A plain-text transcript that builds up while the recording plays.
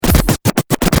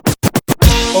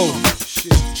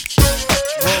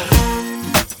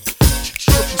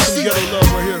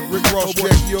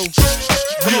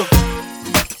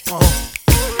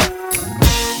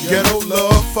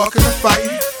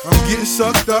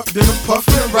sucked up, then I'm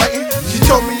puffing and writing. She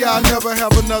told me I'll never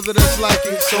have another that's like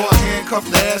it, so I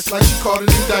handcuffed the ass like she caught an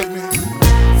indictment.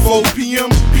 4 p.m.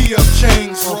 P-up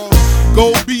chains,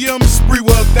 gold BM, spree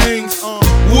well things.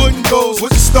 Wooden goals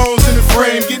with the stones in the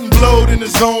frame, getting blowed in the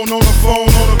zone, on the phone,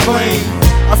 on a plane.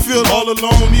 I feel all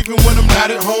alone even when I'm not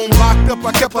at home. Locked up,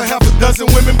 I kept a half a dozen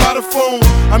women by the phone.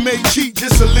 I may cheat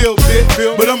just a little bit,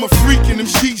 but I'm a freak and them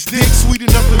sheets dick sweet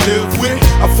enough to live with.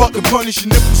 I fucking punish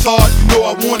your nipples hard, you know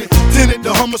I want it. Tinted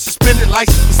the Hummer, suspended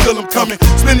license, but still I'm coming.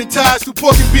 Spinning ties through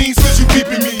pork and beans cause you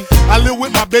peeping me. I live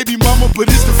with my baby mama,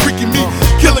 but it's the freaking me.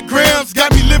 Kilograms,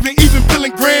 got me living even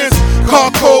feeling grands.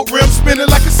 Car code, rim spinning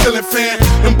like a ceiling fan.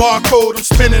 And barcode, I'm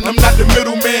spinning, I'm not the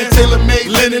middleman. Tailor-made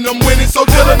linen, I'm winning, so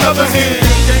deal another hand.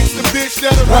 Gangsta bitch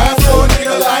that'll ride for a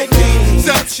nigga like me.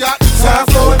 Set shot, time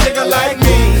for a nigga like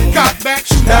me. Got back,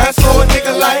 shoot eyes for a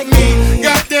nigga like me.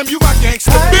 Goddamn, you my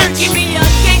gangsta bitch. Give me a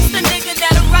gangsta nigga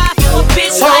that'll ride for a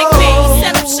bitch like me.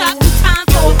 Set up shop, time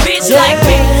for a bitch like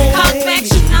me. Got back,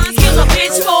 shoot nines, kill a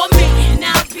bitch for me. And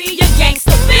I'll be your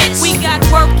gangsta bitch. We got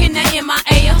work in the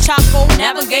MIA. Chaco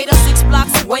Navigator, 6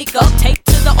 blocks, wake up, take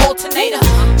to the alternator.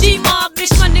 G-Mob,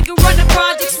 bitch, my nigga run the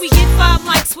projects. We get 5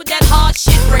 mics with that hard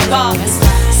shit regardless.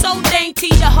 So dainty,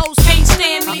 the hoes can't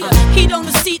stand me. Heat on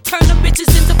the seat, turn the bitches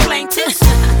into plaintiffs.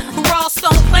 Ross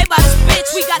don't play by this bitch.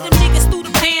 We got them niggas through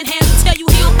the panhandle, tell you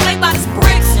he don't play by this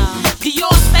bricks. Dior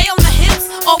stay on the hips.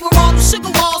 Overall, the sugar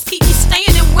walls keep me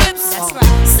staying in whips.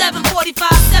 745,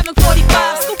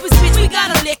 745. Stupid bitch, we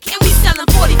got a lick and we selling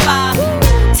 45.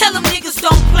 Tell them niggas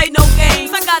don't play no games.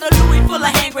 I got a Louis full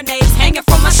of hand grenades hanging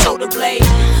from my shoulder blade.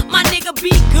 My nigga be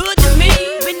good to me.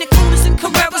 Been the coolest in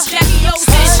Carreras, Jacki O's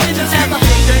in the leather.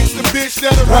 Gangsta bitch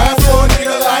that'll ride for a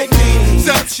nigga like me.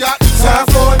 Set shot, time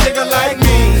for a nigga like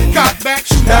me. Got back,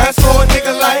 shoot eyes for a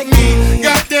nigga like me.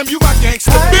 Goddamn, you my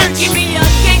gangsta bitch. Give me a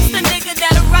gangsta nigga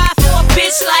that'll ride for a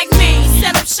bitch like me.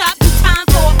 Set up shop, do time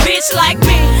for a bitch like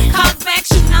me. Cock back,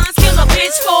 shoot nines, kill a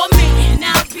bitch for me. And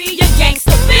I'll be your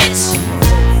gangsta bitch.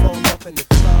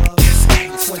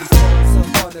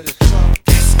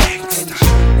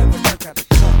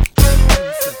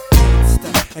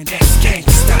 And that's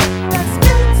gangsta. That's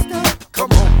gangsta.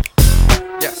 Come on.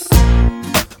 Yes.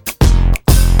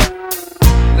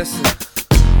 Listen.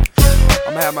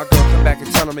 I'ma have my girl come back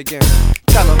and tell him again.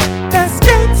 Tell him. That's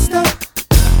gangsta.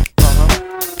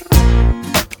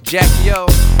 Jacki O.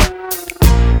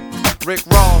 Rick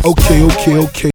Ross. Okay.